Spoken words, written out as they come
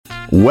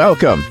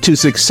Welcome to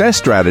Success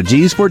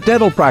Strategies for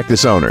Dental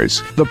Practice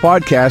Owners, the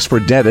podcast for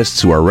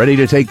dentists who are ready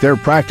to take their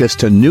practice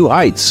to new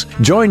heights.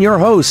 Join your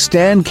host,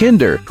 Stan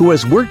Kinder, who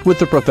has worked with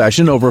the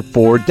profession over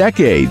 4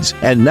 decades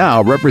and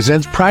now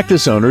represents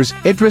practice owners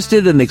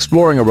interested in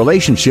exploring a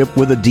relationship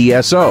with a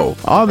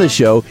DSO. On the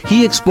show,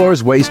 he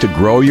explores ways to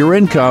grow your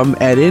income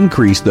and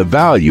increase the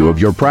value of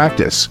your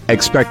practice.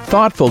 Expect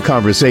thoughtful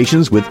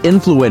conversations with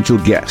influential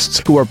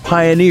guests who are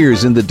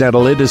pioneers in the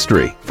dental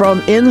industry.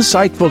 From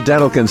insightful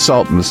dental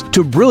consultants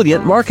to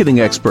brilliant marketing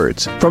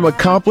experts, from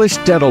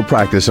accomplished dental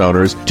practice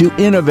owners to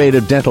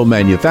innovative dental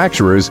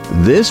manufacturers,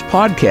 this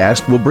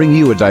podcast will bring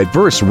you a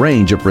diverse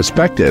range of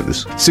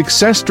perspectives.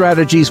 Success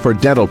Strategies for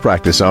Dental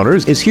Practice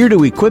Owners is here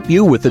to equip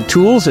you with the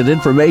tools and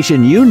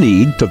information you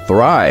need to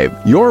thrive.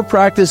 Your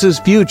practice's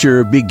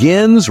future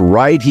begins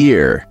right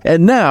here.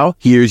 And now,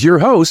 here's your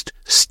host,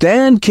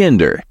 Stan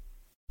Kinder.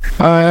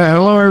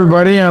 Hello,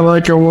 everybody. I'd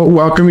like to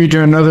welcome you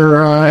to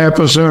another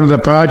episode of the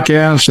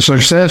podcast,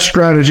 Success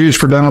Strategies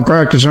for Dental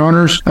Practice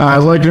Owners. I'd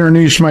like to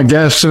introduce my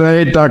guest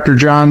today, Dr.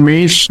 John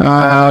Meese.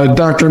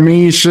 Dr.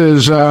 Meese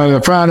is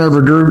the founder of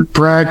a group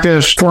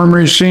practice,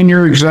 former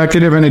senior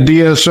executive in a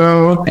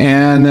DSO,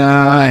 and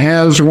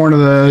has one of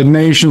the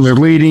nation's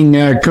leading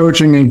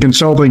coaching and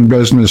consulting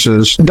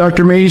businesses.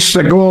 Dr. Meese,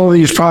 the goal of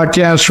these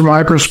podcasts, from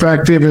my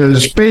perspective,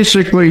 is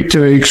basically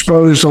to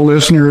expose the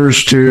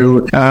listeners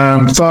to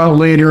thought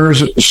leaders,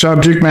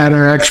 subject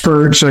matter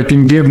experts that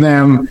can give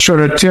them sort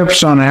of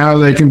tips on how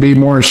they can be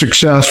more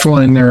successful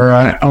in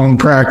their own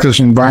practice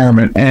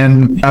environment.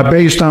 And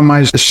based on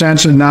my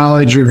sense and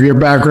knowledge of your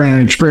background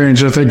and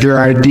experience, I think you're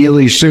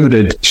ideally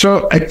suited.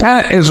 So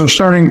that is a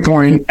starting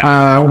point.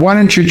 Why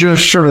don't you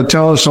just sort of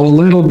tell us a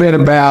little bit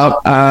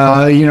about,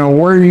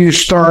 where you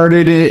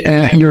started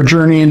your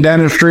journey in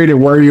dentistry to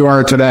where you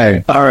are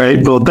today? All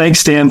right. Well, thanks,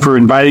 Stan, for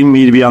inviting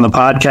me to be on the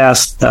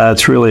podcast.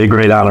 It's really a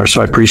great honor,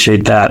 so I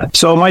appreciate that.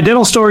 So my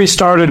dental story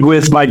started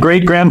with my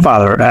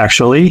great-grandfather,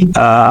 actually.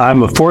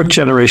 I'm a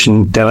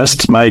 4th-generation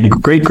dentist. My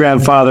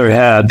great-grandfather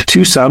had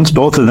 2 sons.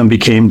 Both of them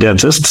became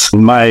dentists.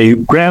 My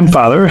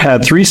grandfather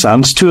had 3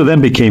 sons. 2 of them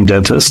became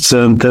dentists,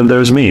 and then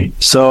there's me.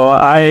 So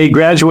I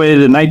graduated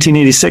in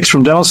 1986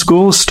 from dental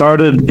school,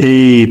 started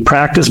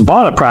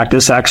bought a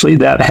practice, actually,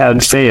 that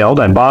had failed.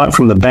 I bought it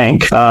from the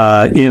bank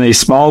in a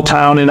small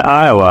town in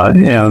Iowa,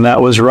 and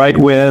that was right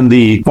when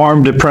the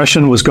farm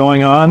depression was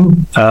going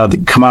on.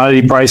 The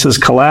commodity prices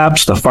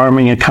collapsed. The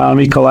farming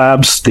economy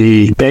collapsed.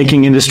 The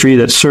banking industry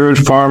that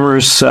served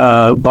farmers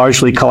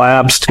largely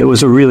collapsed. It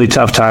was a really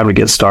tough time to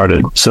get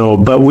started.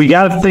 But we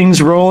got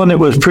things rolling. It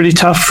was pretty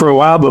tough for a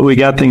while, but we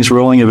got things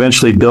rolling.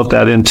 Eventually built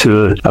that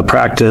into a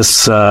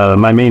practice.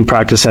 My main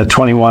practice had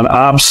 21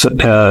 ops,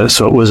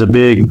 so it was a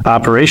big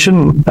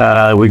operation.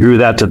 We grew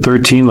that to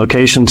 13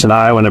 locations in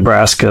Iowa,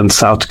 Nebraska, and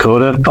South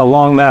Dakota.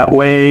 Along that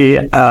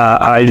way,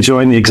 I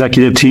joined the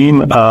executive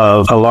team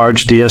of a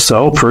large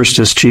DSO, first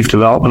as Chief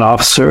Development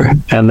Officer,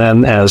 and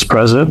then as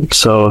President.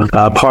 So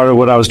part of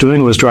what I was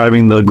doing was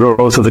driving the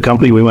growth of the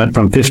company. We went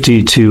from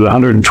 50 to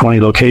 120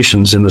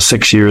 locations in the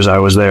 6 years I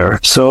was there.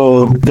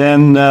 So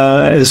then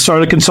I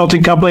started a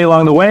consulting company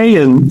along the way,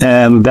 and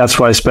that's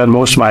what I spend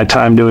most of my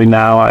time doing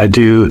now. I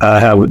do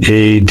have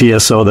a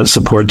DSO that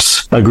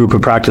supports a group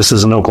of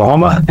practices in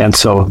Oklahoma, and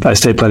so I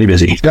stay plenty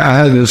busy.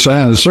 Yeah, it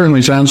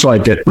certainly sounds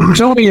like it.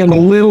 Tell me a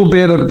little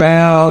bit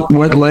about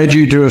what led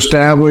you to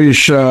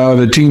establish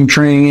the Team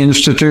Training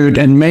Institute,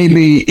 and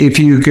maybe if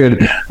you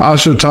could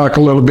also talk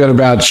a little bit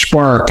about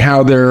Spark,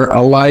 how they're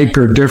alike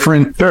or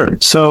different. Sure.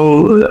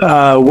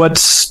 So what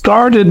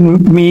started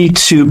me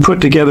to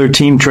put together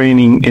Team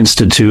Training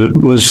Institute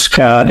was,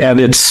 and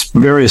its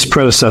various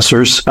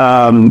predecessors,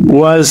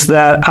 was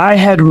that I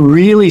had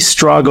really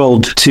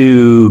struggled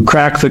to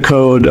crack the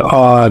code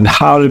on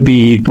how to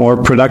be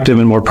more productive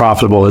and more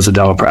profitable as a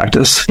dental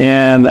practice.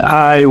 And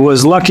I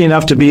was lucky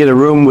enough to be in a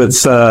room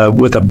with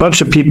a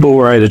bunch of people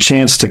where I had a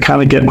chance to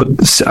kind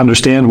of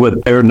understand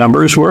what their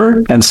numbers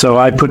were. And so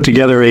I put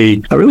together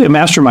a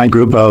mastermind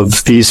group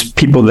of these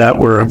people that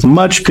were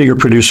much bigger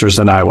producers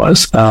than I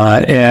was.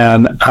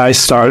 And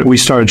we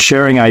started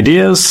sharing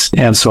ideas.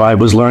 And so I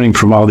was learning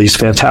from all these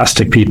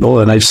fantastic people.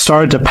 And I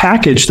started to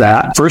package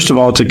that, first of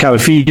all, to kind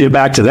of feed it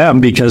back to them,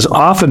 because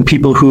often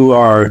people who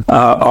are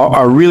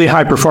really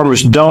high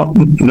performers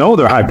don't know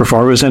they're high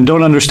performers and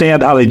don't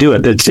understand how they do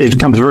it. It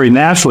comes very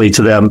naturally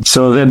to them.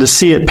 So then to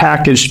see it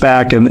packaged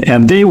back,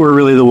 and they were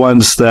really the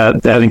ones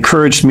that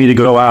encouraged me to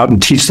go out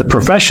and teach the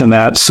profession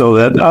that, so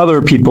that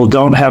other people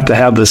don't have to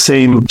have the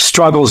same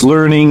struggles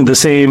learning, the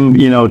same,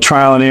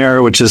 trial and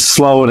error, which is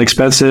slow and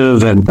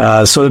expensive. And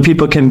so that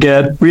people can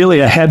get really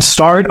a head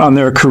start on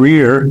their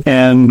career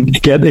and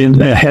get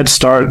a head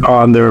start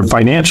on their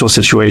financial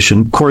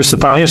situation. Of course, the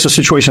financial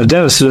situation of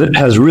dentists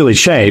has really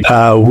changed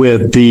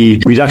with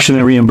the reduction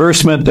in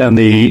reimbursement and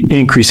the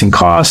increase in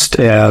cost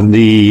and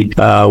the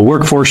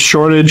workforce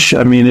shortage.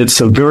 I mean,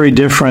 it's a very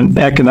different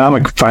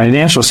economic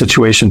financial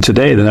situation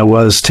today than it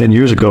was 10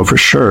 years ago, for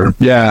sure.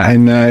 Yeah,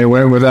 and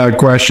without a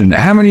question.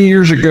 How many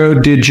years ago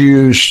did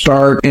you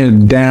start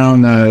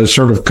down a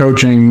sort of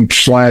coaching /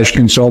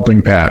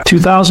 consulting path?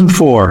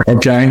 2004.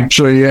 Okay.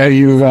 So yeah,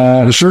 you've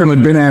certainly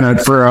been at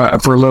it for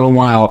a little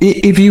while.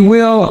 If you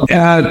will,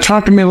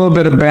 talk to me a little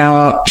bit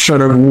about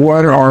sort of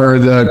what are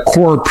the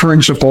core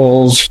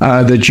principles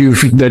that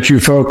you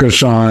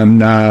focus on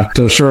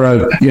to sort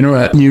of,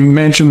 you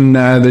mentioned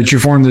that you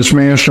formed this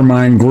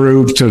mastermind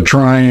group to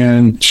try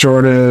and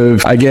sort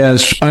of, I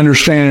guess,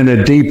 understand at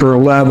a deeper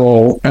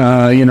level,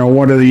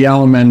 what are the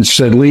elements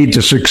that lead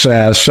to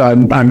success.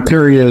 I'm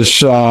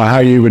curious how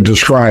you would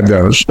describe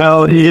those.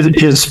 Well,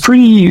 it's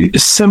pretty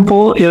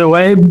simple in a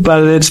way,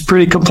 but it's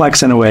pretty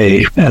complex in a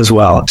way as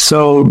well.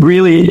 So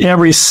really,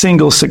 every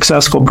single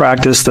successful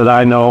practice that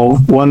I know,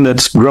 one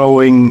that's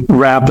growing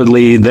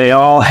rapidly, they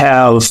all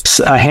have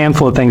a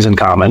handful of things in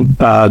common.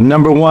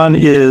 Number one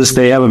is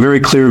they have a very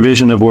clear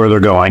vision of where they're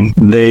going.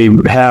 They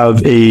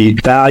have a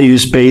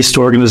values-based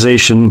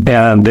organization,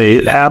 and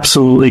they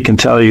absolutely can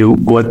tell you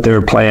what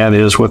their plan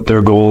is, what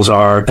their goals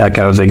are, that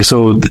kind of thing.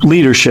 So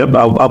leadership,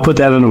 I'll put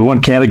that into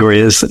one category,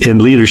 is in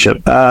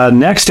leadership.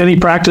 Next, any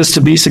practice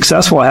to be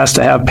successful has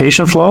to have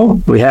patient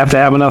flow. We have to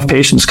have enough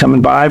patients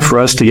coming by for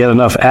us to get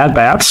enough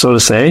at-bats, so to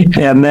say.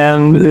 And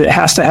then it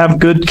has to have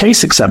good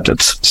case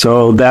acceptance.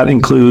 So that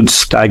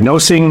includes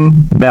diagnosing,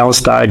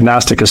 balanced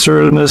diagnostic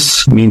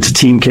assertiveness, means a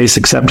team case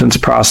acceptance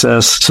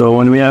process.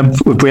 So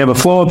if we have a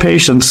flow of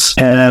patients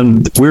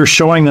and we're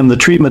showing them the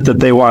treatment that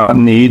they want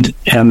and need,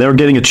 and they're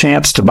getting a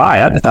chance to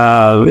buy it,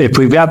 if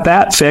we've got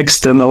that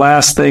fixed, then the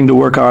last thing to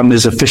work on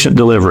is efficient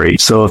delivery.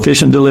 So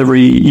efficient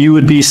delivery, you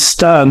would be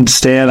stunned,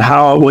 Stan,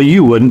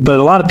 you wouldn't, but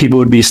a lot of people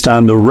would be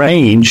stunned, the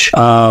range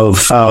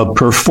of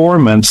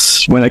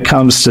performance when it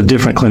comes to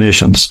different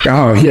clinicians.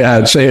 Oh, yeah,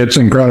 I'd say it's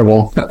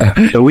incredible.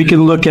 So we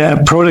can look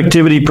at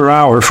productivity per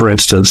hour, for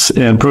instance,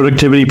 and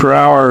productivity per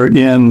hour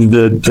in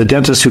the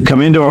dentists who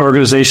come into our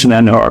organization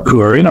and who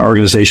are in our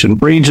organization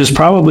ranges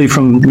probably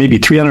from maybe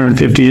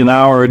 350 an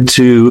hour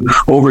to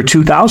over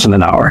 2,000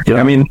 an hour.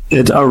 I mean,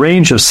 it's a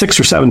range of 6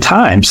 or 7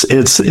 times.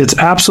 It's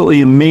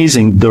absolutely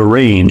amazing, the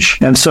range.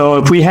 And so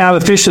if we have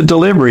efficient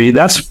delivery,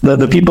 that's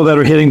the people that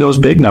are hitting those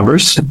big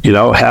numbers,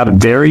 have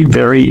very,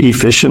 very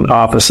efficient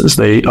offices.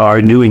 They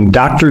are doing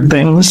doctored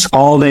things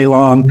all day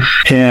long,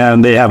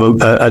 and they have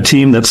a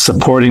team that's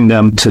supporting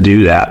them to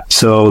do that.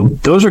 So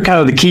those are kind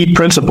of the key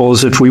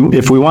principles. If we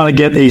want to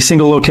get a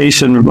single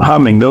location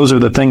humming, those are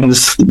the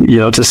things,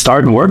 to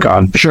start and work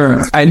on.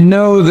 Sure. I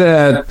know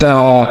that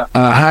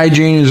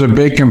hygiene is a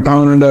big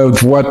component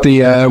of what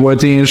the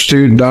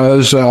Institute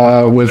does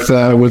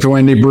with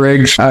Wendy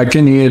Briggs.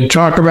 Can you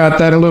talk about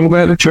that a little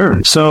bit?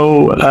 Sure.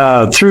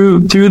 So through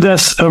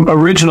this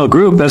original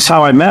group, that's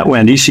how I met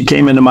Wendy. She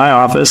came into my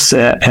office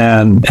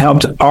and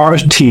helped our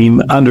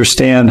team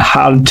understand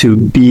how to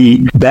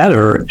be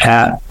better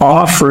at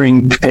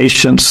offering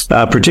patients,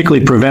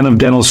 particularly preventive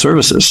dental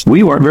services.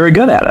 We weren't very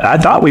good at it. I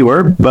thought we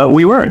were, but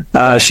we weren't.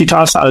 She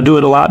taught us how to do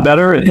it a lot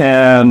better,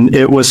 and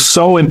it was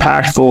so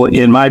impactful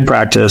in my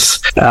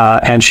practice,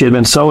 and she had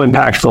been so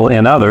impactful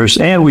in others,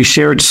 and we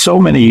shared so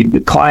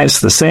many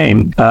clients the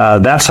same.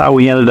 That's how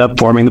we ended up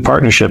forming the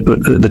partnership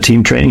with the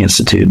Team Training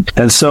Institute.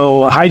 And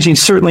so hygiene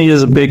certainly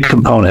is a big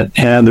component,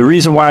 and the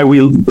reason why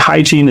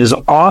hygiene is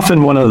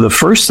often one of the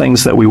first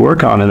things that we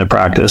work on in a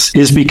practice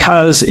is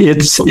because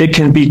it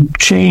can be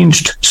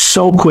changed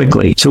so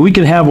quickly. So we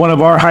can have one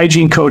of our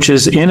hygiene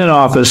coaches in an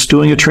office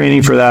doing a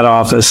training for that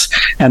office,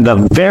 and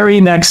the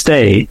very next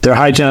day, their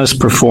hygienists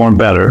perform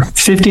better,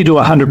 50 to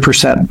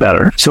 100%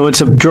 better. So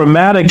it's a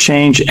dramatic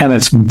change, and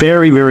it's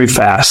very, very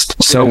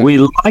fast. So we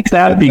like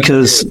that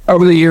because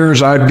over the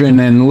years, I've been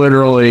in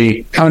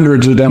literally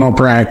hundreds of dental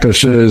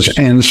practices,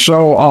 and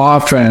so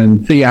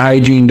often the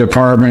hygiene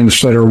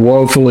departments that are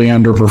woefully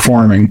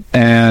underperforming.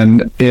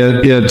 And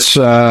it's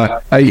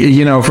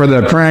for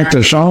the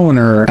practice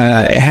owner,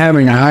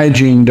 having a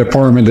hygiene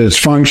department that's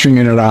functioning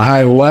at a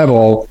high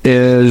level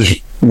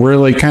is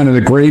really kind of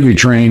the gravy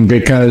train,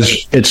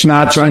 because it's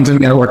not something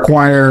that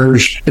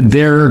requires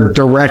their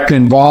direct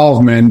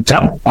involvement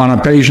on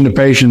a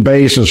patient-to-patient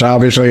basis,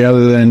 obviously,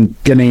 other than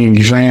getting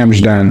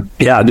exams done.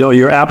 Yeah, no,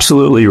 you're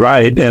absolutely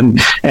right. And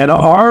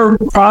our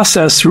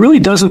process really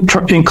doesn't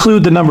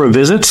include the number of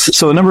visits,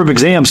 so the number of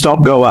exams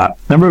don't go up.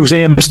 Number of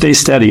exams stay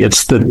steady.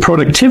 It's the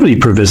productivity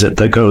per visit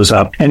that goes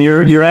up. And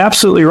you're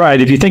absolutely right.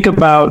 If you think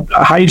about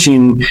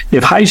hygiene,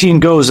 if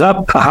hygiene goes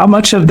up, how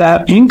much of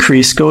that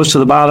increase goes to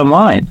the bottom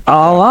line?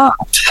 A lot.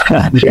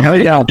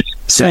 Yeah.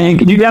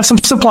 Saying you have some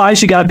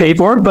supplies you got to pay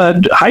for,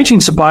 but hygiene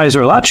supplies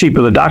are a lot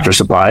cheaper than doctor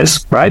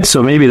supplies, right?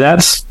 So maybe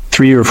that's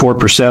 3 or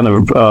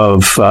 4%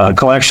 of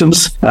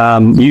collections.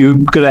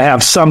 You could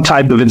have some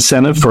type of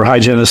incentive for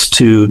hygienists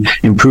to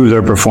improve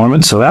their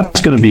performance. So that's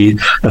going to be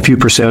a few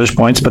percentage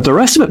points, but the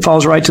rest of it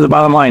falls right to the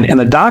bottom line. And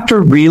the doctor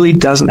really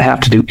doesn't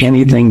have to do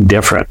anything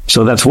different.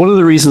 So that's one of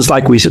the reasons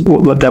that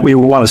we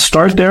want to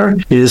start there,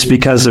 is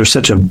because there's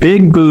such a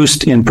big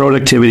boost in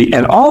productivity,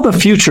 and all the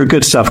future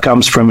good stuff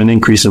comes from an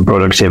increase in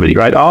productivity,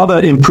 right? All the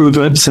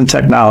improvements in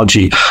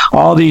technology,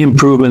 all the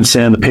improvements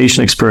in the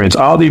patient experience,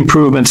 all the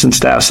improvements in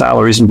staff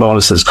salaries and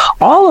bonuses.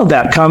 All of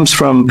that comes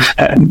from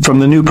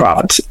the new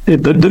profits.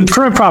 The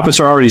current profits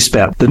are already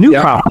spent. The new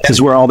profits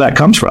is where all that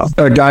comes from.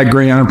 I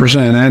agree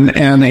 100%.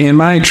 And in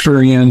my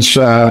experience,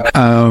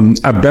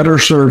 a better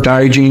served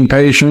hygiene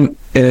patient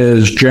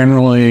is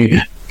generally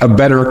a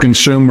better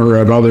consumer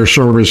of other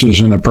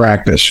services in the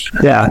practice.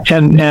 Yeah.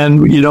 And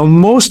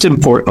most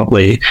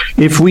importantly,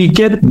 if we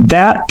get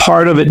that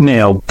part of it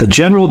nailed, the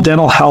general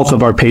dental health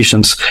of our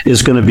patients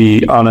is going to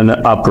be on an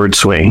upward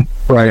swing.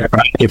 Right.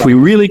 If we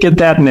really get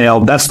that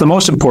nailed, that's the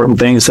most important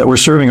thing, is that we're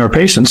serving our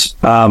patients.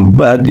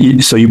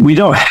 We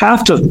don't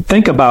have to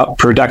think about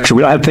production.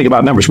 We don't have to think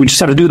about numbers. We just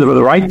have to do the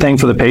right thing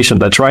for the patient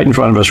that's right in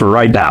front of us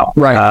right now.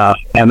 Right.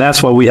 And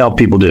that's what we help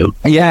people do.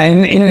 Yeah.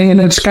 And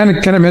it's kind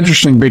of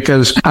interesting,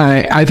 because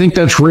I think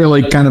that's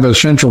really kind of a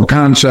central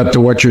concept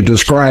of what you're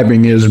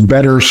describing, is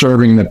better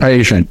serving the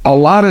patient. A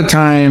lot of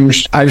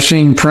times I've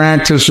seen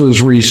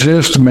practices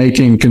resist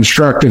making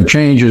constructive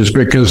changes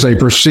because they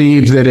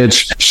perceive that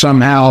it's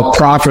somehow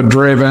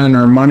profit-driven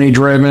or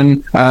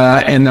money-driven.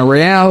 And the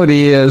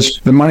reality is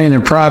the money and the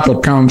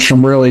profit comes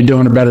from really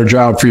doing a better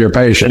job for your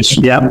patients.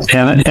 Yeah.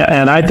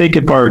 And I think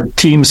if our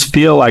teams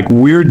feel like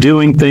we're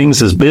doing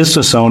things as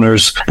business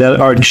owners that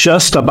are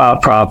just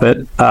about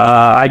profit,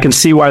 I can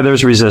see why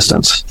there's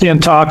resistance. You can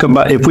talk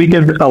about, if we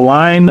can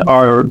align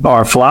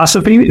our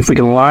philosophy, if we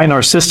can align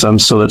our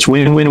systems so that's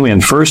win-win-win.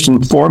 First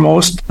and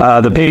foremost,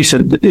 the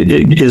patient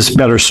is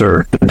better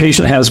served. The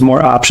patient has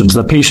more options.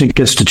 The patient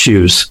gets to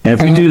choose. And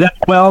if we do that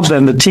well,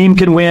 then the team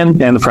can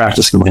win and the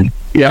practice can win.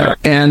 Yeah,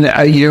 and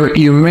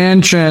you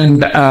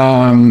mentioned,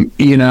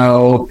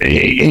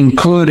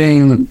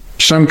 including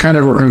some kind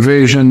of a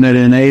provision that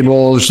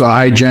enables the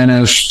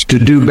hygienist to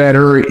do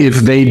better if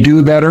they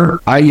do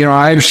better.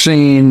 I've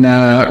seen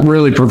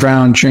really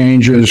profound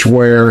changes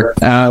where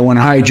when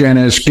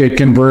hygienists get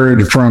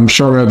converted from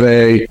sort of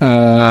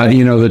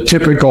the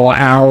typical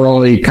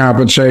hourly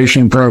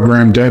compensation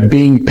program to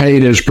being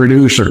paid as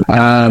producer,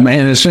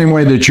 in the same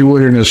way that you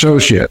would an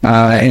associate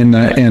in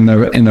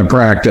the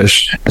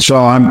practice. So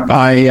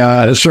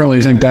I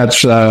certainly think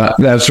that's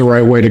the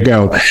right way to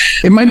go.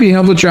 It might be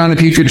helpful, John,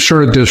 if you could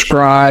sort of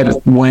describe,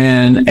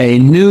 when a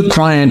new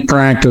client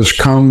practice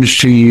comes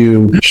to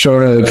you,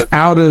 sort of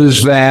how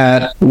does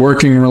that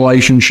working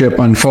relationship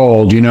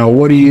unfold?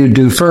 What do you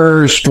do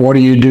first? What do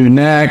you do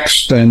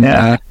next?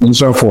 And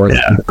so forth.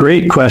 Yeah,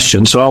 great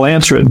question. So I'll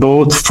answer it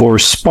both for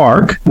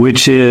Spark,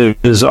 which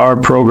is our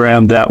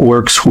program that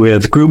works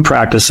with group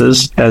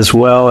practices, as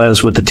well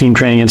as with the Team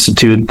Training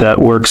Institute that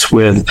works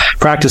with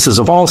practices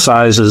of all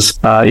sizes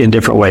in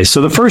different ways.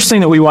 So the first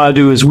thing that we want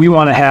to do is we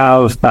want to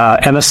have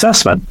an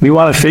assessment. We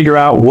want to figure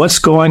out what's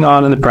going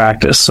on in the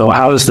practice. So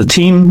how does the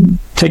team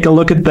take a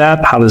look at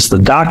that? How does the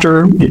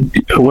doctor,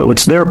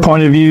 what's their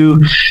point of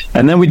view?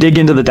 And then we dig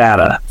into the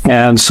data.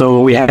 And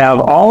so we have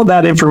all of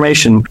that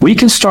information. We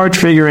can start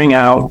figuring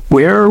out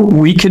where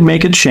we can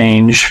make a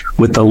change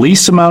with the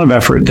least amount of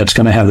effort that's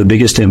going to have the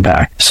biggest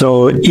impact.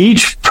 So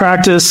each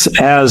practice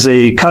has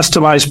a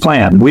customized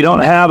plan. We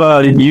don't have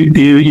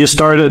you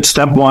start at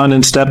step 1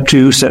 and step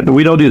 2.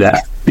 We don't do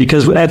that,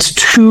 because that's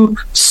too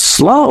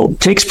slow. It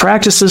takes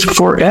practices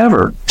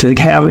forever to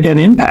have an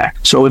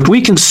impact. So if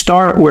we can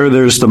start where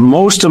there's the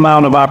most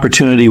amount of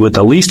opportunity with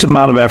the least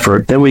amount of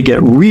effort, then we get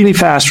really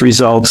fast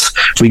results.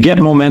 We get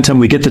momentum.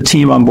 We get the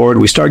team on board.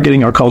 We start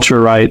getting our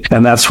culture right.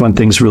 And that's when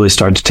things really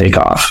start to take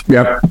off.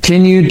 Yep.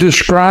 Can you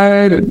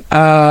describe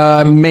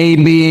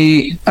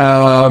maybe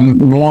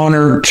 1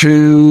 or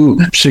 2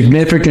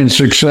 significant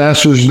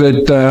successes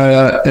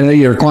that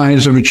your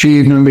clients have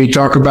achieved? And maybe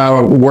talk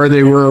about where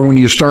they were when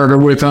you started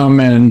with them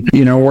and,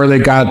 where they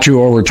got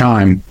to over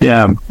time.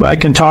 Yeah, I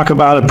can talk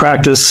about a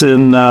practice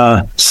in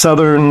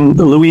southern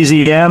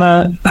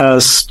Louisiana,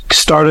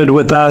 started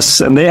with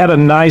us, and they had a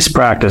nice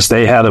practice.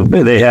 They had a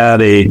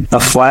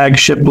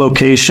flagship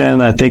location.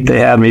 I think they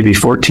had maybe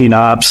 14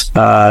 ops.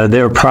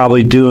 They were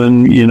probably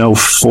doing,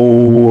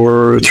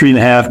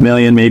 $3.5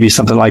 million, maybe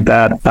something like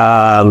that.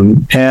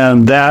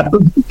 And that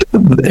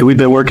we've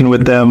been working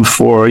with them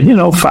for,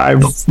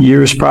 5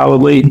 years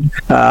probably.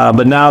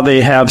 But now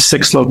they have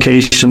 6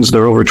 locations.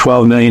 They're over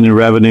 12 million in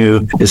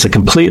revenue. It's a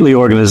completely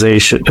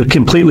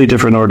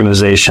different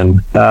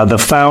organization. The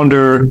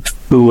founder,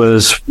 who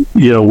was,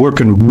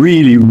 working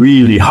really,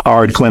 really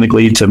hard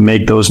clinically to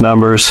make those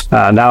numbers,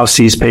 now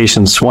sees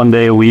patients 1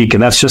 day a week,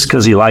 and that's just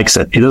because he likes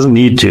it. He doesn't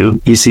need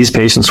to. He sees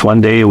patients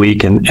 1 day a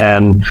week, and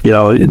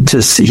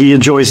he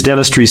enjoys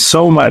dentistry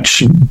so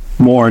much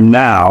more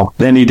now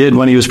than he did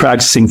when he was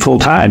practicing full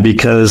time,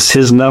 because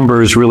his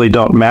numbers really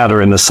don't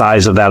matter in the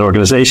size of that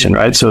organization,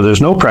 right? So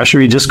there's no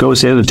pressure. He just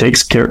goes in and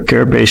takes care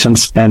of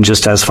patients and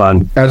just has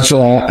fun. That's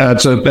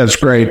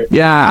great.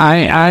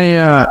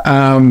 Yeah,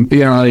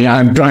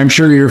 I'm sure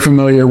sure you're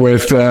familiar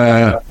with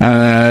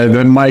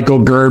the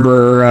Michael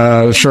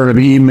Gerber sort of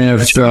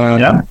E-Myth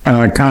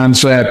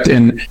concept.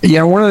 And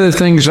one of the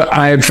things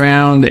I have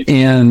found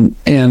in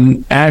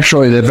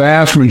actually the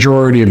vast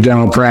majority of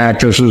dental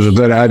practices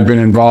that I've been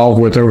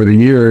involved with over the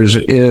years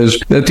is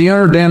that the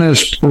owner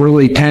dentist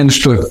really tends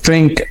to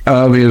think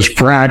of his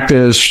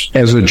practice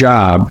as a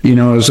job,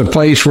 as a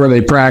place where they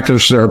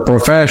practice their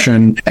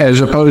profession, as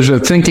opposed to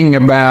thinking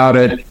about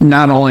it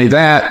not only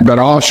that, but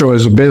also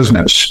as a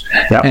business.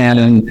 Yep.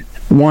 And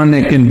one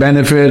that can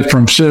benefit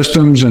from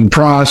systems and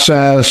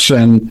process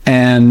and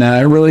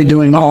really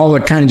doing all the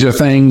kinds of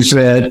things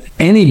that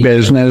any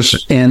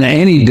business in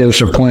any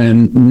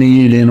discipline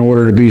need in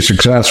order to be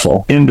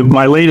successful. In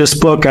my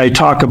latest book, I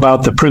talk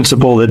about the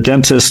principle that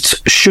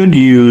dentists should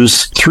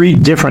use 3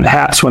 different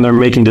hats when they're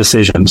making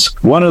decisions.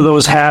 One of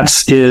those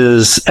hats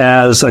is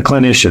as a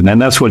clinician, and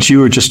that's what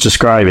you were just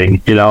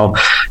describing.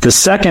 The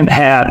second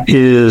hat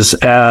is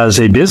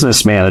as a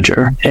business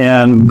manager,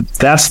 and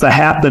that's the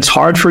hat that's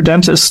hard for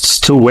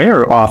dentists to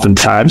wear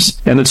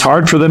oftentimes, and it's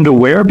hard for them to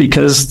wear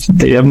because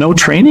they have no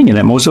training in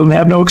it. Most of them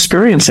have no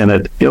experience in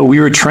it. We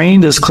were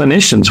trained as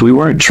clinicians. We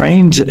weren't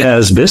trained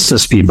as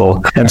business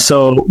people. And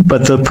so,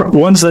 but the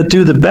ones that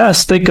do the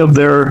best think of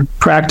their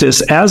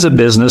practice as a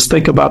business,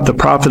 think about the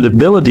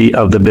profitability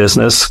of the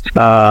business.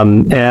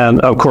 And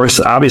of course,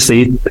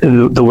 obviously,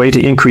 the way to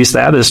increase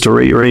that is to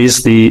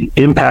raise the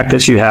impact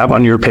that you have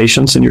on your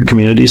patients and your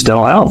community's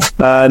dental health.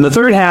 And the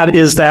third hat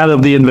is that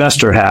of the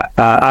investor hat.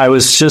 I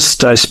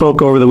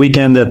spoke over the weekend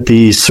at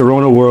the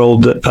Sirona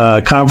World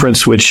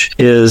Conference, which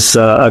is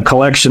a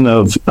collection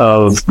of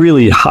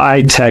really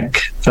high-tech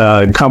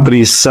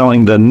companies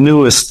selling the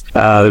newest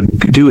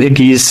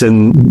doohickeys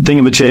and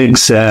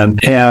thingamajigs.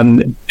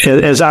 And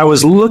as I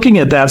was looking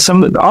at that,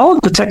 all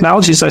of the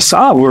technologies I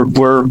saw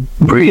were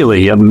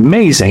really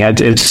amazing.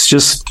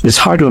 It's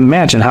hard to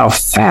imagine how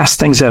fast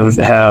things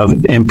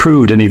have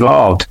improved and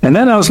evolved. And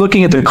then I was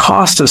looking at the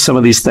cost of some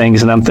of these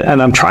things, and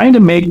I'm trying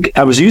to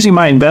I was using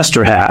my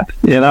investor hat,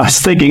 and I was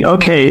thinking,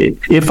 okay,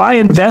 if I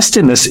invest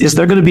in this, is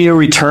there going to be a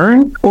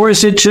return, or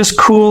is it just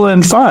cool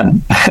and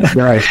fun?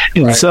 Right.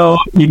 So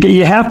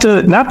you have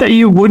to, not that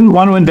you wouldn't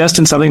want to invest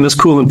in something that's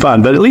cool and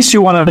fun, but at least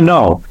you want to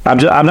know, I'm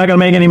not going to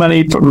make any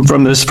money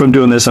from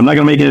doing this. I'm not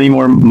going to make any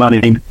more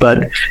money,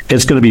 but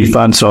it's going to be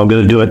fun. So I'm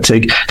going to do it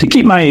to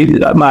keep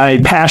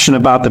my passion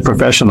about the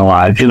profession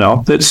alive,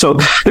 So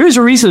there is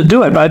a reason to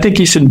do it, but I think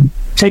you should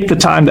take the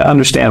time to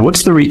understand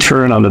what's the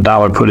return on the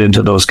dollar put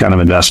into those kind of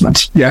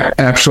investments. Yeah,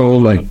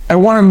 absolutely. I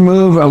want to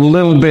move a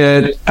little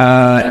bit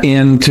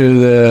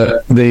into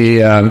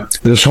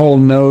this whole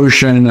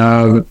notion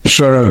of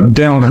sort of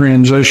dental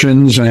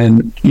transitions.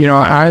 And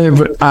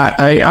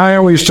I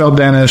always tell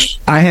dentists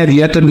I had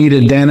yet to meet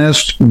a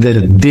dentist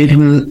that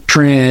didn't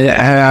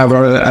have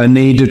a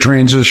need to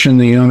transition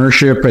the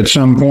ownership at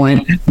some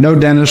point. No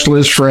dentist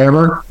lives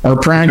forever or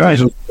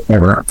practices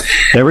forever.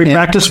 Every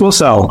practice will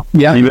sell.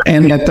 Yeah,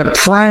 and that the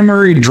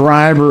primary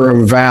driver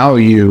of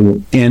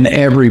value in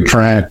every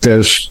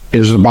practice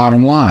is the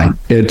bottom line.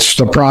 It's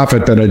the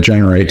profit that it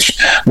generates.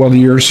 Whether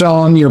you're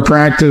selling your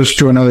practice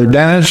to another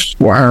dentist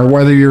or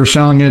whether you're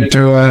selling it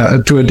to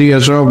a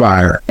DSO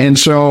buyer. And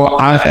so,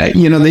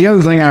 the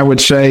other thing I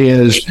would say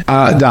is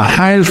the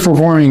highest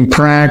performing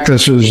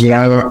practices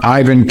that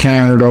I've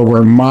encountered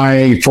over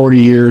my 40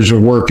 years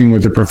of working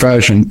with the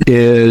profession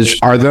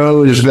are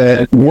those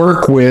that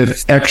work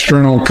with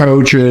external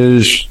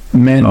coaches,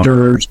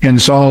 mentors,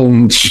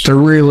 consultants to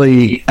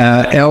really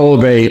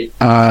elevate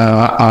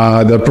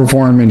the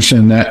performance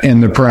in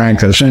the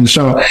practice. And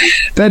so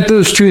that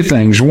does 2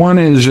 things. One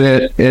is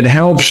it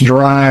helps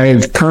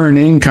drive current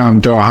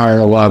income to a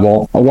higher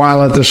level,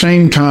 while at the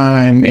same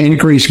time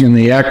increasing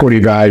the equity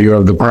value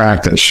of the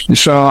practice.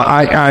 So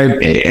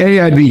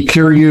I'd be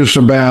curious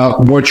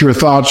about what your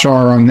thoughts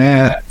are on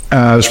that.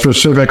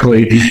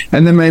 Specifically,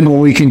 and then maybe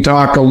we can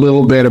talk a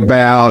little bit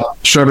about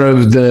sort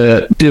of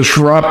the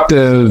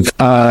disruptive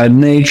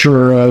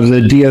nature of the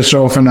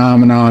DSO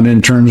phenomenon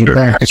in terms of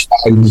practice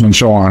values and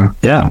so on.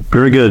 Yeah,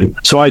 very good.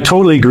 So I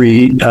totally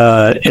agree.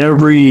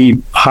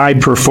 Every high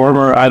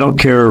performer, I don't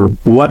care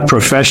what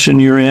profession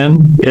you're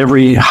in,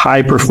 every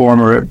high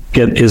performer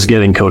is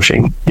getting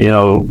coaching.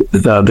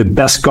 The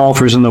best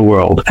golfers in the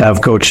world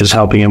have coaches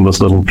helping them with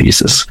little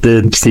pieces.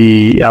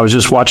 I was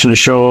just watching a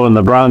show on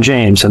LeBron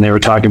James, and they were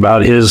talking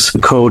about his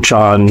coach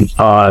on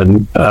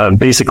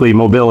basically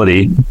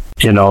mobility.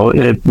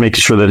 Making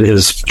sure that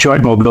his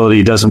joint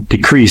mobility doesn't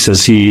decrease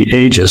as he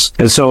ages.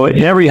 And so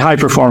every high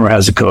performer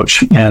has a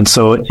coach. And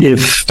so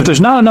if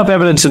there's not enough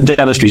evidence in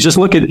dentistry, just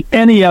look at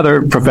any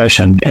other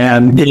profession,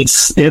 and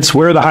it's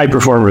where the high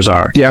performers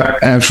are. Yeah,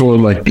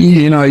 absolutely.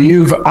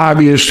 You've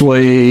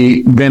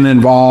obviously been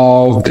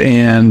involved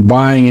in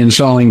buying and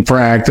selling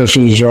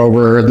practices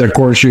over the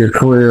course of your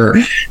career,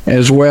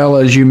 as well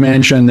as you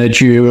mentioned that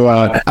you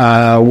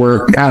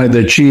were kind of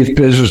the chief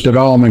business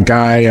development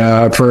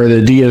guy for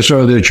the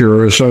DSO that you're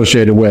you're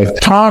associated with.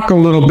 Talk a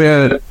little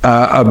bit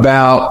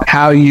about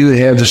how you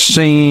have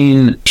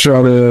seen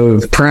sort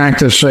of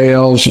practice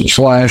sales /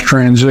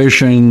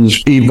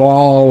 transitions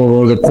evolve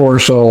over the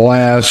course of the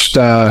last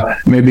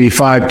maybe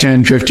 5,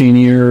 10, 15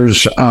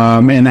 years,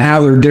 and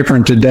how they're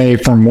different today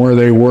from where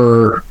they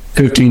were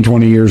 15,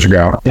 20 years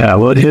ago. Yeah,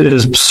 well, it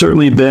has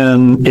certainly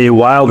been a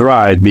wild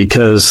ride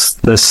because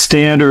the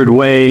standard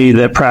way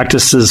that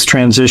practices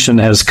transition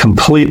has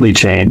completely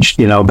changed.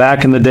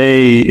 Back in the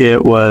day,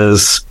 it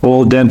was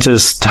old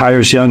dentist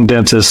hires young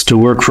dentist to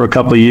work for a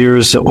couple of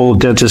years. Old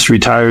dentist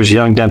retires,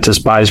 young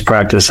dentist buys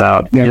practice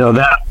out.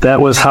 Yeah.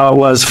 That was how it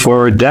was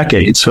for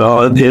decades.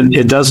 Well,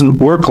 it doesn't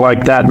work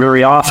like that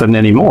very often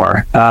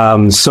anymore.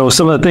 So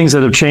some of the things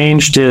that have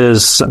changed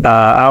is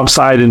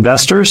outside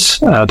investors,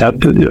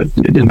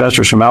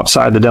 investors from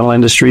outside the dental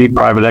industry,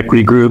 private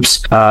equity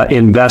groups,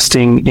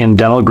 investing in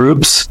dental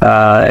groups.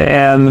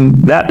 And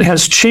that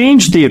has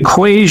changed the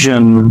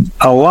equation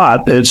a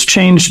lot. It's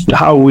changed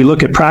how we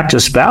look at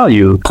practice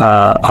value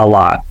a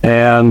lot.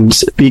 And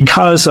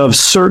because of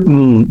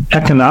certain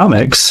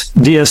economics,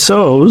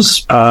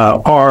 DSOs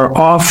are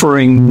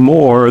offering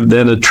more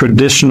than a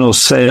traditional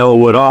sale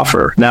would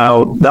offer.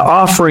 Now, the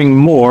offering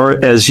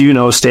more, as you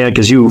know, Stan,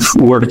 because you've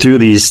worked through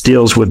these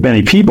deals with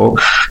many people,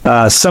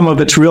 some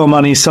of it's real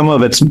money, some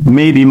of it's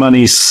maybe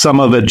money, some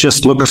of it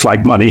just looks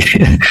like money.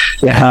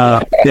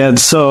 And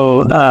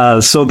so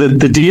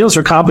the deals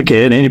are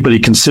complicated. Anybody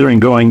considering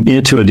going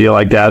into a deal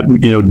like that,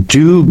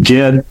 do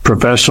get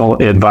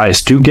professional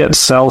advice, do get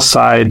sell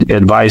side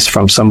advice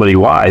from somebody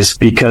wise,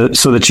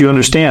 so that you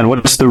understand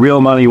what's the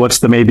real money, what's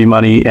the maybe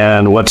money,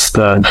 and what's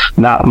the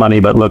not money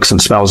but looks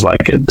and smells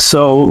like it.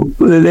 So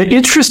the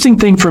interesting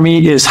thing for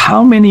me is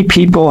how many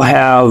people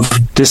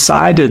have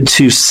decided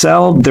to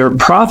sell their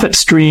profit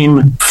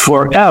stream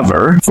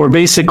forever for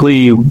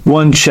basically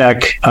one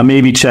check, a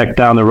maybe check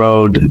down the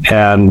road,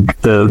 and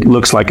the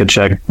looks like a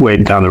check way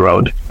down the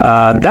road.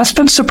 That's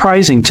been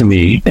surprising to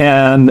me.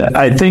 And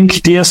I think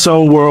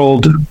DSO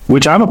world,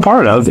 which I'm a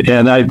part of,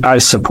 and I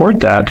support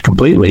that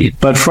completely.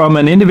 But from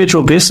an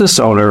individual business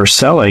owner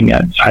selling,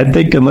 I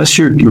think unless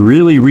you're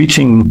really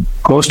reaching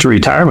close to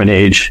retirement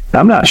age,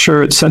 I'm not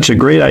sure it's such a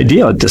great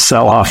idea to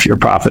sell off your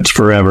profits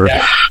forever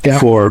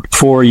for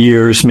 4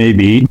 years,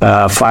 maybe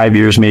 5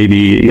 years,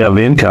 maybe of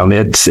income.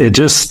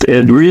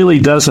 It really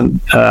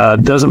doesn't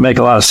make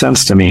a lot of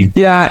sense to me.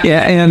 Yeah,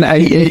 and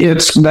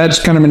that's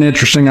kind of an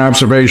interesting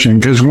observation,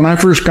 because when I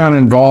first got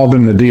involved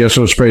in the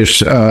DSO space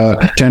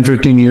 10,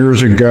 15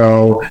 years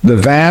ago, the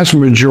vast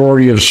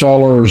majority of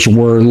sellers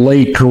were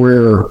late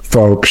career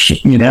folks,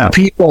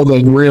 people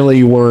that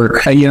really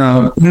were,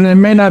 they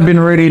may not have been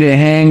ready to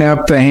hang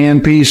up the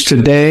handpiece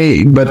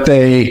today, but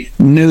they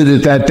knew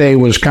that day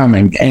was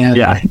coming, and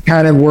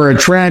kind of were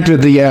attracted to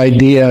the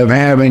idea of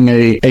having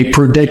a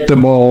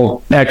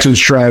predictable exit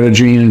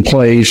strategy in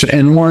place,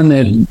 and one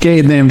that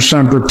gave them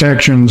some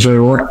protections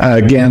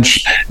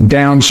against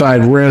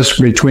downside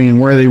risk between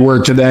where they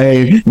were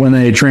today when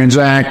they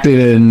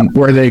transacted and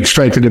where they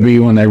expected to be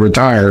when they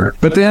retired.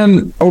 But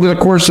then over the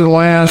course of the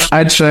last,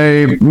 I'd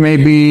say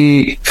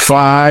maybe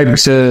 5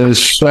 to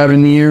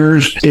 7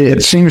 years,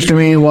 it seems to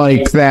me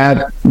like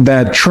that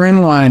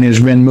trend line has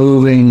been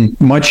moving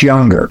much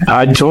younger.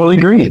 I totally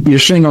agree. You're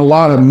seeing a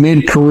lot of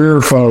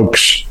mid-career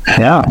folks.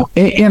 Yeah.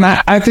 And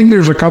I think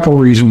there's a couple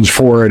reasons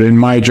for it in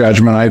my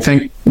judgment. I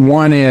think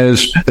one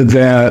is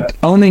that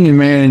owning and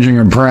managing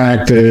a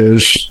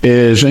practice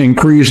is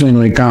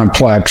increasingly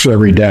complex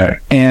every day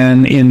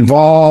and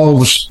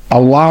involves a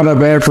lot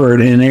of effort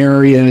in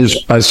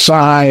areas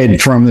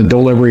aside from the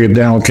delivery of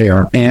dental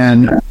care.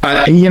 And,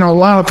 a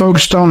lot of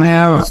folks don't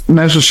have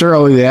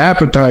necessarily the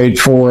appetite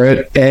for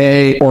it,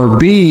 A, or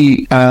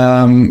B,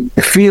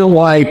 feel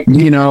like,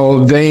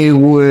 they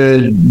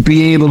would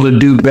be able to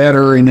do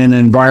better in an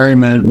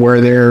environment where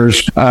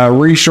there's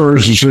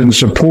resources and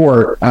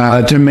support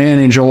to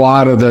manage a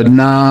lot of the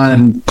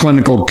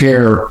non-clinical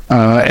care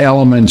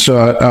elements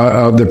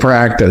of the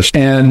practice.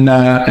 And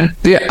I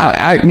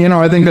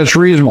think that's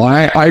reasonable.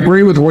 I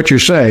agree with what you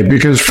say,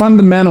 because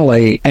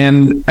fundamentally,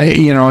 and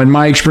in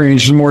my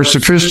experience, the more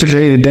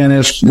sophisticated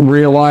dentists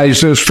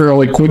realize this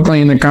fairly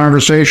quickly in the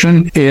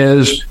conversation,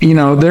 is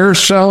they're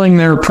selling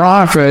their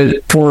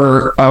profit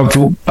for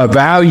a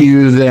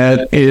value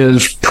that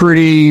is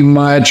pretty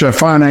much a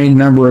finite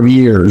number of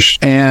years.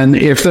 And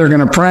if they're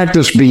going to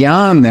practice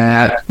beyond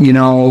that,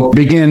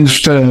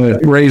 begins to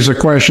raise the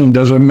question,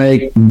 does it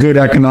make good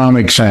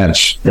economic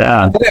sense?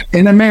 Yeah.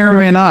 And it may or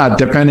may not,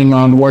 depending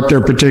on what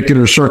their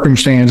particular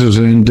circumstances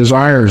and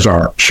desires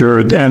are. Sure.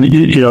 And,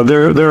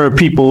 there are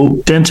people,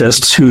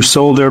 dentists, who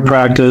sold their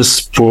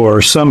practice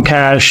for some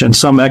cash and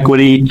some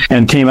equity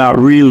and came out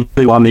really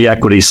on the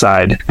equity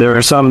side. There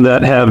are some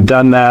that have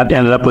done that,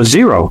 ended up with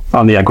zero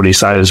on the equity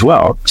side as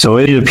well. So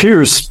it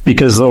appears,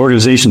 because the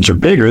organizations are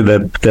bigger,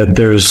 that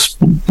there's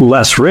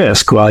less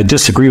risk. Well, I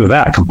disagree with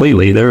that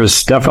completely. There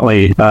is definitely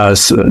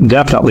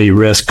definitely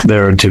risk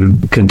there to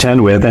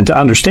contend with and to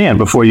understand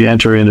before you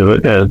enter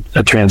into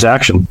a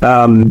transaction.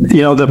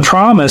 The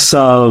promise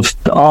of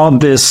all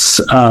this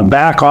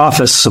back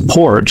office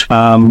support,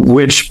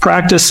 which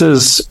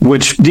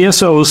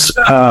DSOs,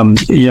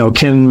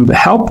 can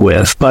help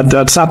with, but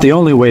that's not the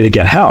only way to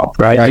get help,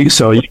 right?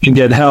 So you can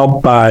get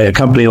help by a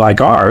company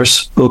like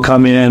ours who'll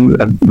come in,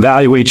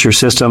 evaluate your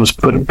systems,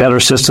 put better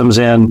systems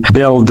in,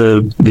 build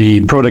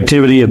the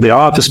productivity of the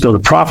office, build the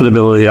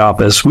profitability of the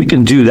office. We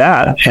can do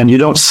that, and you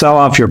don't sell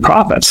off your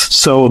profits.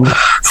 So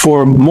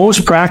for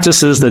most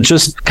practices that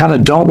just kind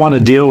of don't want to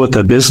deal with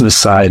the business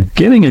side,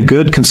 getting a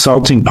good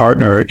consulting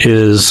partner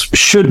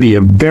should be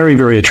a very,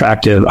 very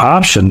attractive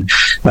option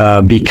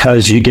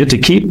because you get to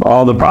keep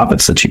all the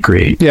profits that you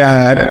create.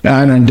 Yeah,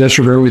 I don't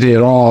disagree with you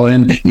at all.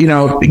 And,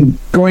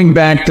 going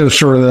back to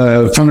sort of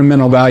the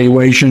fundamental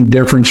valuation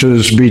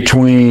differences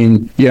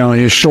between,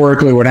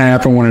 historically what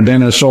happened when a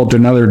dentist sold to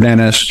another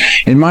dentist,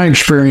 in my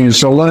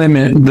experience, the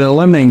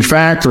limiting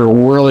factor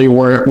really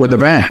were with the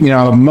bank.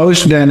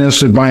 Most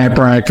dentists that buy a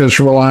practice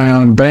rely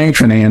on bank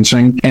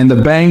financing, and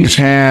the banks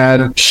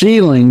had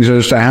ceilings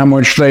as to how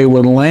much they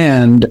would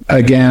lend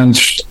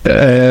against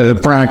the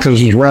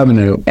practice's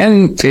revenue.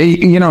 And,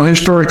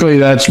 historically,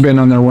 that's been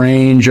in the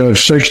range of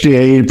 60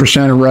 to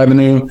 80% of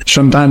revenue,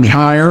 sometimes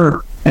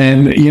higher.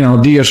 And,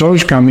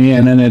 DSOs come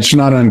in, and it's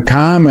not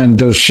uncommon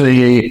to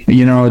see, a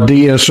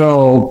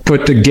DSO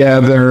put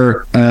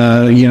together,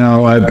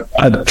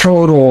 a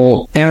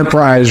total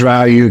enterprise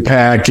value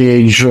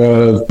package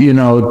of,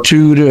 2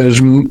 to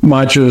as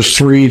much as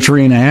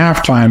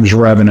 3.5 times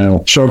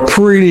revenue. So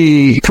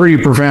pretty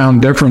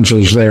profound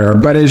differences there.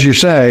 But as you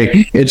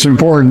say, it's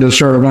important to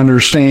sort of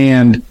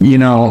understand,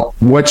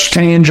 what's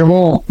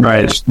tangible,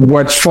 right?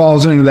 What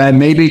falls into that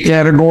maybe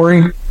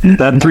category.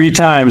 That 3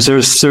 times,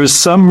 there's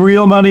some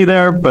real money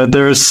there, but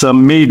there's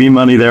some maybe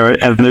money there,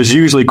 and there's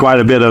usually quite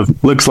a bit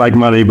of looks like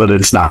money, but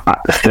it's not.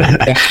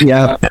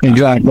 Yeah,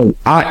 exactly.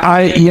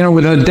 I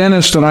with a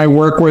dentist that I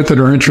work with that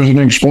are interested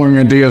in exploring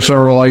a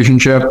DSO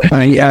relationship,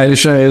 I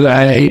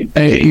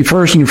say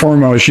first and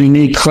foremost, you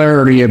need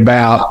clarity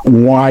about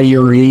why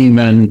you're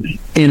even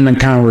in the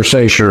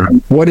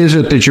conversation. What is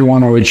it that you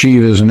want to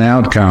achieve as an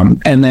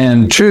outcome? And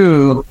then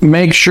 2,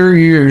 make sure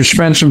you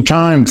spend some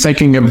time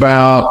thinking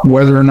about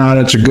whether or not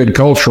it's a good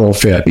cultural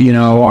fit.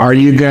 Are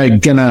you going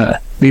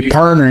to be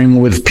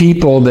partnering with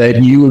people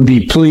that you would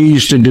be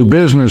pleased to do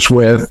business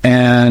with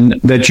and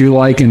that you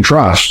like and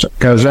trust?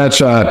 Because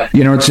that's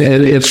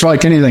it's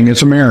like anything.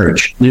 It's a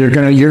marriage. You're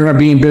gonna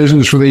be in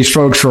business with these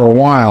folks for a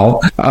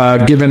while.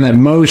 Given that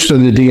most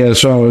of the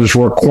DSOs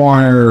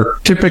require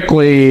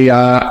typically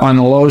on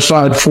the low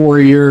side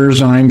 4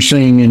 years, and I'm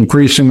seeing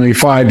increasingly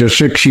 5 to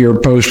 6 year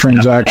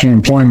post-transaction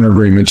employment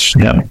agreements.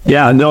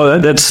 Yeah, no,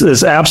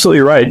 that's absolutely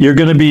right. You're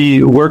going to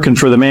be working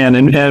for the man,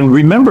 and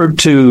remember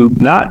to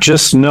not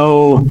just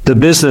know the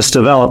business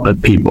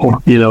development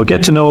people,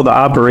 get to know the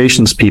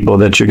operations people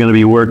that you're going to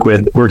be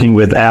working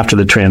with after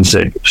the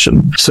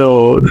transaction.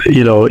 So,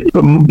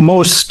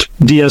 most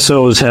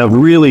DSOs have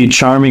really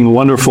charming,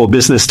 wonderful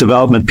business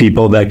development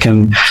people that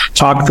can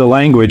talk the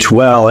language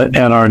well and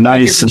are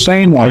nice. And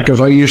saying that because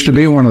I used to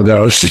be one of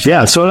those.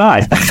 Yeah, so did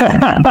I.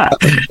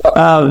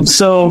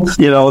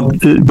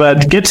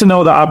 But get to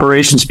know the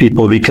operations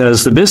people,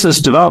 because the business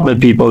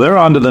development people, they're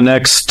on to the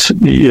next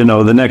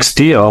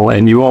deal,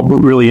 and you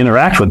won't really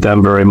interact with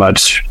them very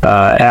much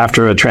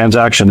after a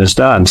transaction is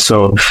done.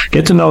 So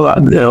get to know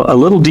a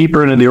little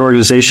deeper into the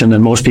organization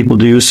than most people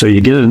do, so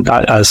you get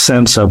a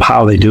sense of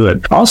how they do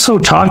it. Also,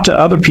 talk to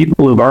other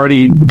people who've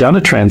already done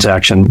a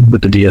transaction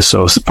with the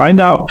DSOs.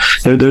 Find out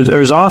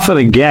there's often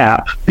a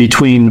gap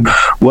between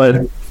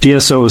what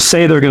DSOs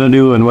say they're going to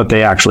do and what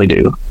they actually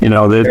do.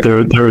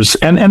 There's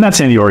and that's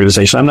any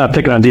organization. I'm not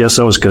picking on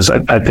DSOs because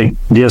I think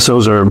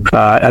DSOs are.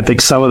 I think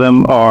some of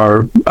them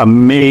are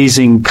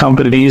amazing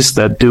companies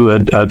that do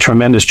a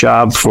tremendous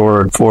job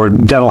for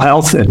dental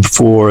health and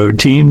for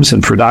teams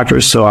and for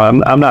doctors. So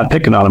I'm not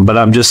picking on them, but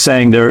I'm just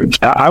saying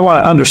I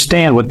want to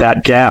understand what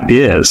that gap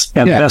is,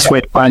 and the best way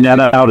to find that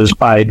out is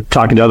by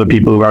talking to other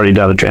people who've already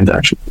done a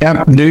transaction.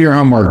 Yep. Do your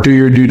homework. Do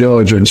your due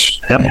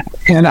diligence. Yep.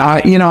 And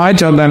I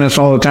tell dentists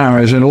all the time.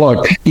 I said,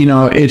 look,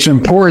 it's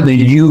important that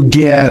you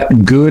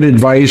get good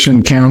advice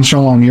and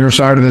counsel on your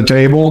side of the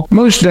table.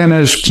 Most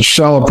dentists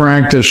sell a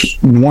practice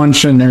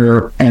once in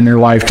their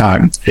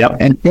lifetime. Yep.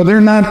 And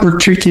they're not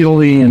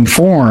particularly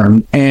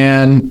informed.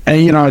 And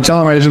I tell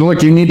them, I said,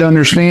 look, you need to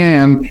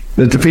understand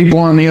that the people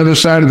on the other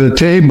side of the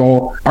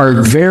table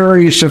are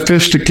very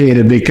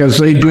sophisticated because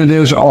they do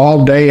this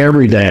all day,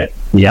 every day.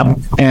 Yep.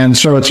 And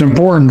so it's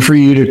important for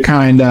you to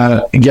kind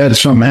of get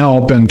some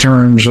help in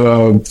terms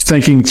of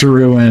thinking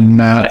through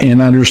and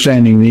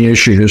understanding the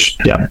issues.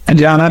 Yeah. And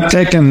John, I've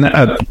taken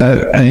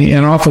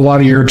an awful lot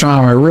of your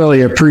time. I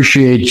really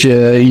appreciate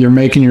you're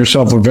making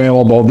yourself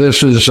available.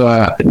 This is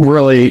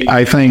really,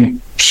 I think,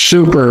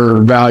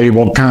 super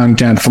valuable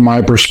content from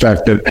my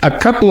perspective. A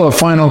couple of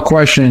final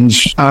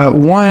questions.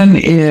 One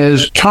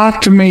is,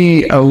 talk to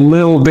me a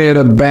little bit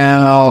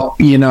about, how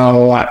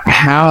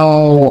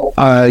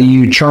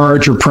you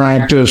charge or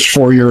practice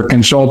for your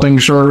consulting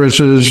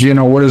services.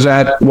 What does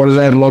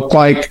that look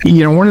like?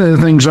 One of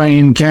the things I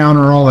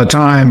encounter all the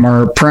time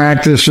are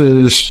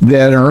practices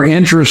that are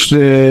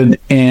interested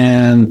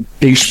in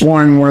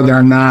exploring whether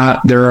or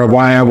not they're a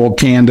viable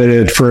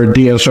candidate for a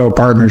DSO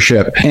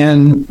partnership.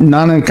 And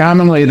not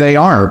uncommonly, they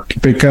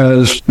aren't,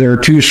 because they're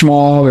too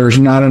small, there's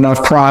not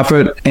enough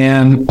profit.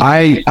 And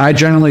I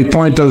generally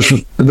point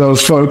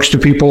those folks to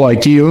people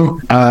like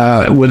you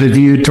with a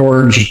view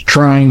towards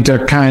trying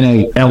to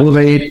kind of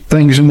elevate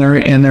things in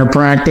their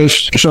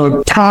practice.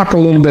 So talk a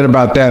little bit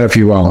about that, if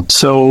you will.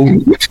 So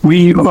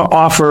we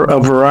offer a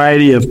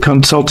variety of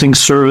consulting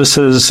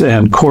services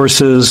and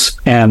courses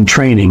and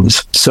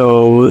trainings.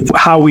 So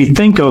how we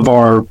think of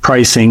our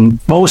pricing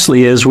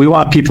mostly is we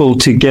want people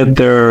to get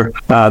their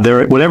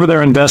whatever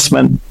their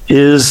investment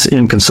is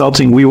in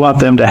consulting, we want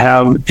them to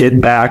have it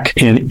back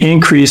in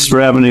increased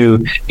revenue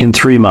in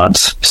 3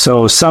 months.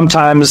 So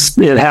sometimes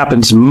it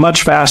happens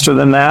much faster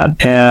than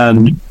that.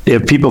 And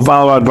if people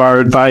follow our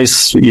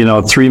advice,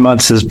 3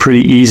 months is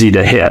pretty easy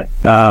to hit.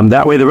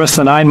 That way, the rest of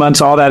the 9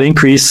 months, all that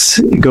increase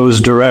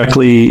goes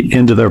directly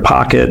into their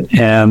pocket,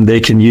 and they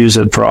can use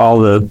it for all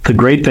the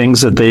great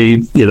things that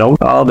they,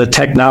 all the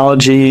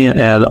technology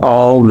and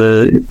all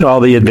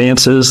the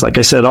advances. Like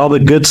I said, all the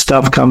good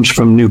stuff comes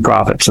from new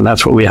profits, and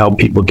that's what we help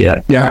people get.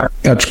 Yeah,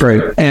 that's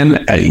great.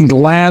 And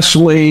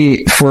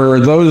lastly, for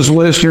those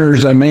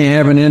listeners that may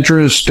have an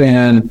interest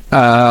in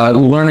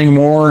learning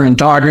more and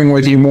talking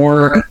with you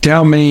more,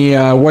 tell me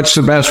what's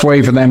the best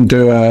way for them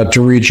to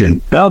reach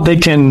you? Well, they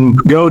can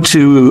go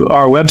to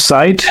our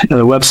website.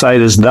 The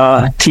website is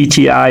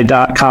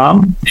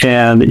thetti.com.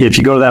 And if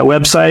you go to that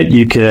website,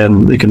 you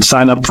can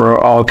sign up for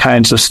all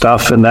kinds of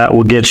stuff, and that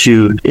will get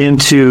you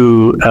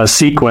into a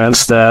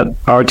sequence that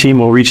our team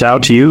will reach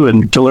out to you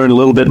and to learn a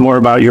little bit more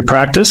about your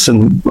practice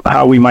and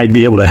how we might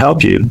be able to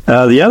help you.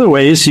 The other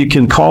way is you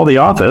can call the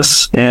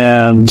office,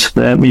 and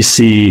let me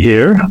see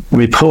here. Let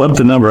me pull up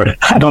the number.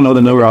 I don't know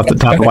the number off the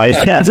top of my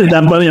head.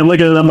 I'm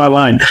looking it up my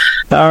line.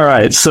 All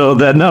right. So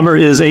that number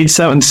is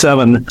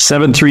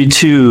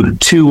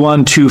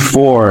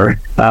 877-732-2124.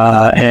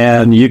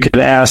 And you could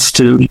ask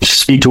to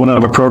speak to one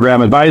of our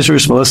program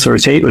advisors. Melissa or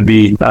Tate would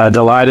be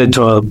delighted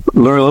to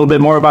learn a little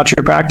bit more about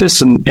your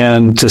practice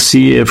and to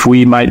see if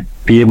we might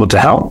be able to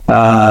help.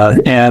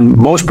 And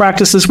most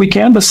practices we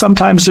can, but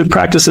sometimes the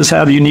practices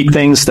have unique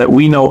things that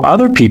we know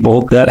other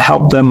people that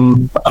help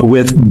them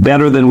with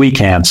better than we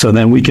can. So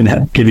then we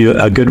can give you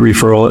a good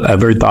referral, a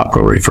very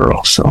thoughtful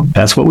referral. So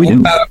that's what we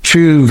do.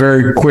 Two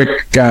very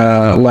quick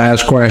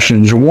last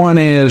questions. One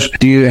is,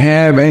 do you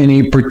have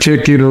any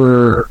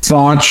particular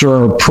thoughts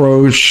or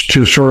approach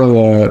to sort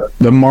of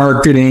the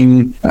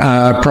marketing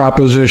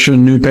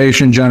proposition, new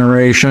patient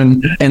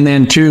generation? And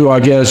then two, I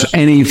guess,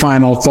 any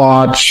final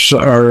thoughts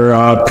or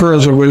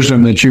pearls of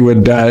wisdom that you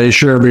would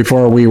share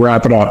before we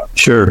wrap it up?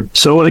 Sure.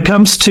 So when it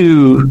comes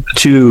to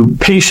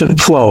patient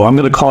flow, I'm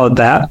going to call it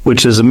that,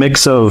 which is a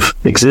mix of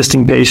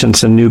existing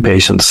patients and new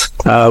patients.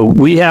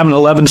 We have an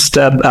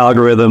 11-step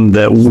algorithm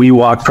that we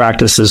walk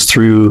practices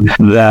through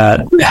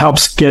that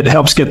helps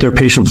get their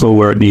patient flow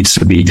where it needs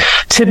to be.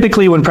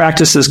 Typically, when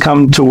practices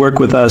come to work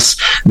with us,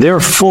 they're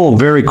full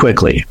very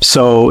quickly.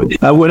 So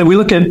when we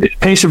look at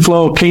patient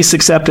flow, case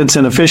acceptance,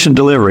 and efficient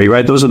delivery,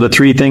 right? Those are the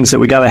three things that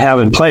we got to have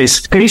in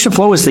place. Patient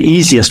flow is the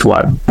easiest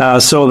one.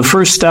 So the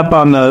first step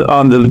on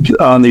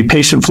the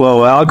patient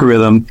flow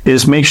algorithm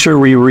is make sure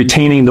we're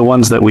retaining the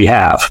ones that we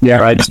have. Yeah.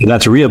 Right. So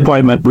that's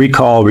reappointment,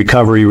 recall,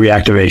 recovery,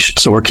 reactivation.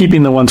 So we're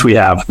keeping the ones we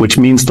have, which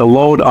means the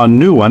load on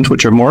new ones,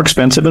 which are more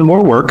expensive and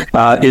more work,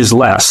 is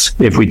less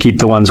if we keep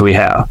the ones we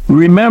have.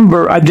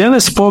 Remember,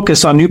 dentists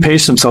focus on new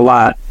patients a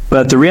lot.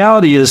 But the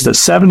reality is that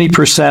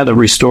 70% of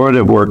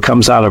restorative work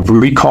comes out of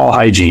recall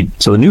hygiene.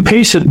 So the new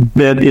patient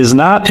bit is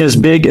not as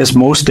big as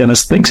most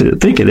dentists think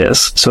it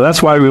is. So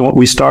that's why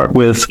we start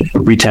with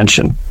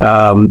retention.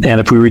 And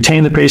if we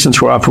retain the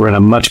patients we're off, we're in a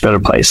much better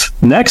place.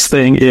 Next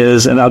thing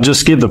is, and I'll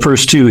just give the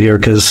first two here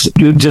because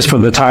just for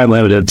the time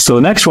limited. So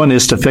the next one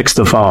is to fix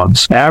the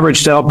phones.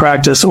 Average dental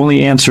practice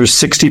only answers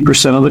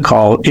 60% of the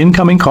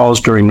incoming calls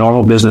during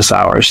normal business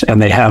hours,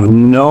 and they have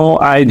no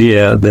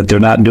idea that they're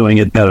not doing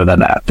it better than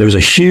that. There's a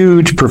huge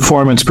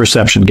performance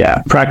perception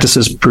gap.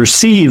 Practices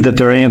perceive that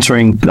they're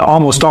answering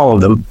almost all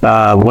of them,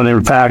 when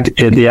in fact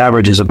the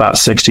average is about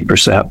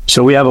 60%.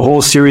 So we have a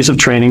whole series of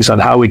trainings on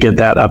how we get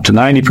that up to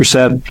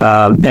 90%.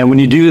 And when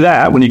you do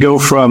that, when you go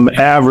from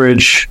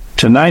average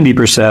to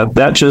 90%,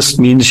 that just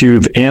means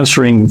you're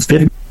answering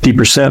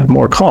 50%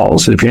 more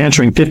calls. If you're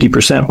answering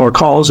 50% more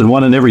calls and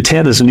 1 in every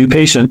 10 is a new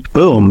patient,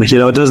 boom, it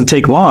doesn't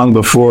take long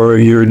before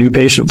your new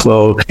patient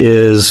flow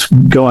is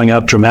going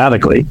up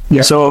dramatically.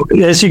 Yeah. So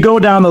as you go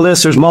down the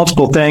list, there's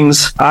multiple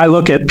things. I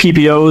look at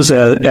PPOs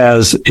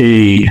as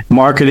a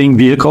marketing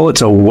vehicle.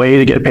 It's a way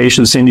to get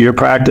patients into your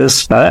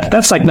practice.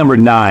 That's like number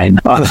 9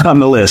 on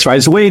the list, right?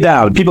 It's way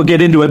down. People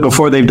get into it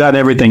before they've done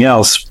everything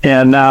else.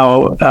 And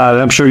now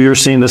I'm sure you're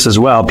seeing this as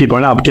well. People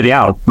are now getting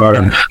out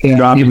or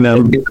dropping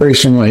them.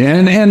 Increasingly.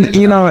 And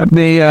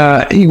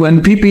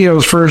when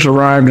PPOs first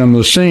arrived on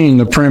the scene,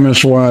 the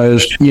premise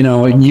was,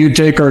 you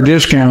take our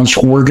discounts,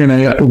 we're going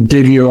to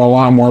give you a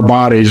lot more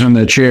bodies in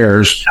the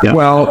chairs. Yep.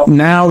 Well,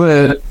 now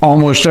that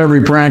almost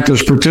every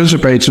practice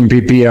participates in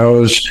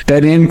PPOs,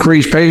 that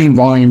increased patient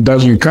volume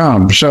doesn't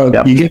come. So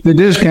you get the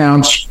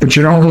discounts, but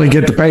you don't really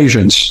get the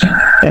patients.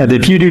 And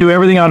if you do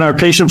everything on our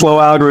patient flow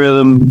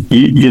algorithm,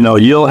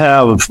 you'll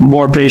have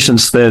more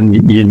patients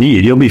than you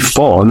need. You'll be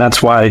full. And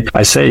that's why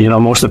I say,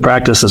 most of the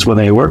practices, when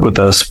they work with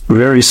us,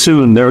 very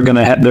soon they're going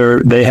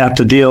to they have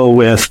to deal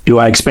with, do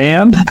I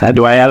expand?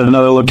 Do I add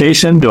another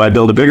location? Do I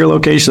build a bigger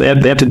location?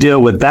 They have to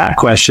deal with that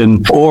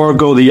question, or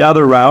go the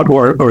other route,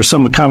 or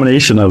some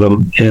combination of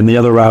them. And the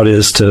other route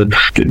is to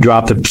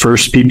drop the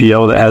first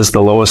PPO that has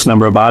the lowest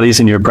number of bodies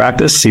in your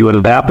practice, see what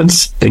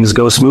happens. Things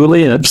go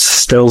smoothly and it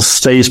still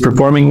stays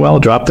performing well,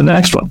 drop the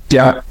next one.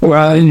 Yeah.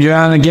 Well, and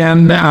John,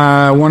 again,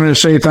 I wanted to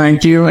say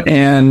thank you.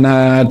 And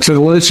to the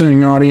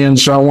listening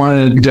audience, I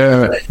wanted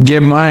to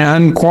give my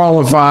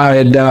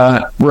unqualified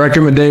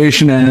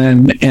recommendation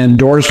and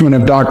endorsement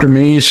of Dr.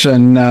 Meese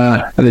and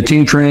the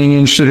Team Training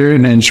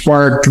Institute and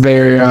Spark.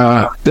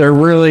 They're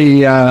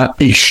really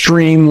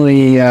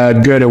extremely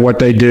good at what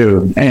they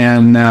do.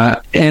 And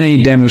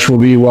any dentist will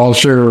be well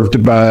served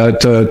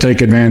to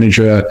take advantage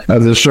of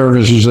the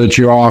services that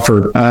you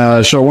offer.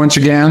 So once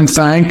again,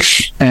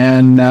 thanks.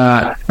 And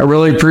I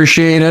really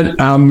appreciate it.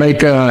 I'll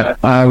make a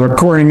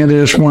recording of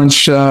this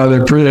once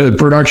the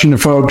production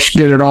folks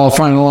get it all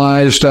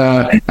finalized.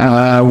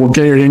 We'll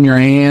get it in your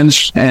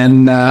hands.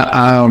 And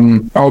I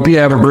hope you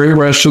have a great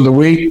rest of the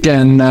week,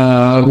 and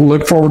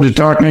look forward to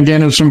talking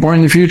again at some point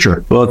in the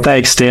future. Well,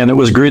 thanks, Stan. It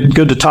was good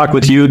to talk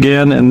with you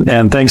again,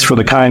 and thanks for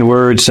the kind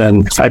words.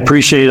 And I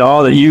appreciate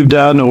all that you've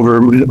done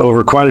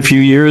over quite a few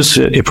years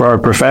for our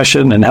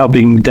profession and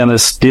helping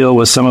dentists deal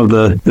with some of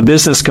the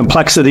business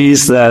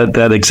complexities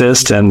that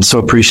exist, and so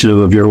appreciative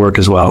of your work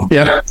as well.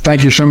 Yep.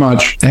 Thank you so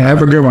much.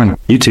 Have a good one.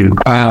 You too.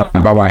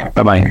 Bye-bye.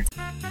 Bye-bye.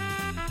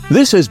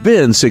 This has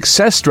been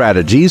Success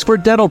Strategies for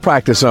Dental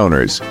Practice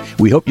Owners.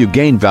 We hope you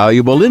gained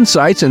valuable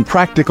insights and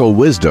practical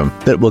wisdom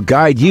that will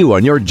guide you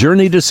on your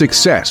journey to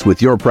success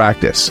with your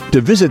practice. To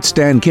visit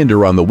Stan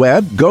Kinder on the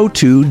web, go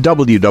to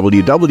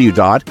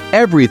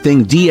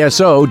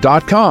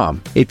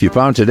www.everythingdso.com. If you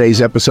found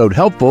today's episode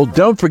helpful,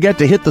 don't forget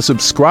to hit the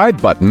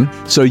subscribe button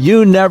so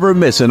you never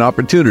miss an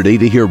opportunity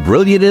to hear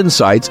brilliant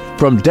insights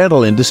from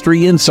dental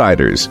industry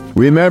insiders.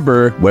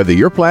 Remember, whether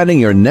you're planning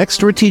your next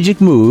strategic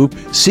move,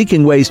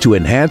 seeking ways to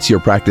enhance your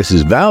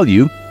practice's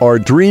value, or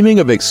dreaming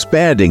of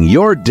expanding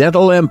your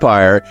dental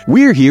empire,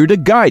 we're here to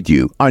guide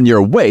you on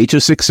your way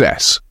to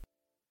success.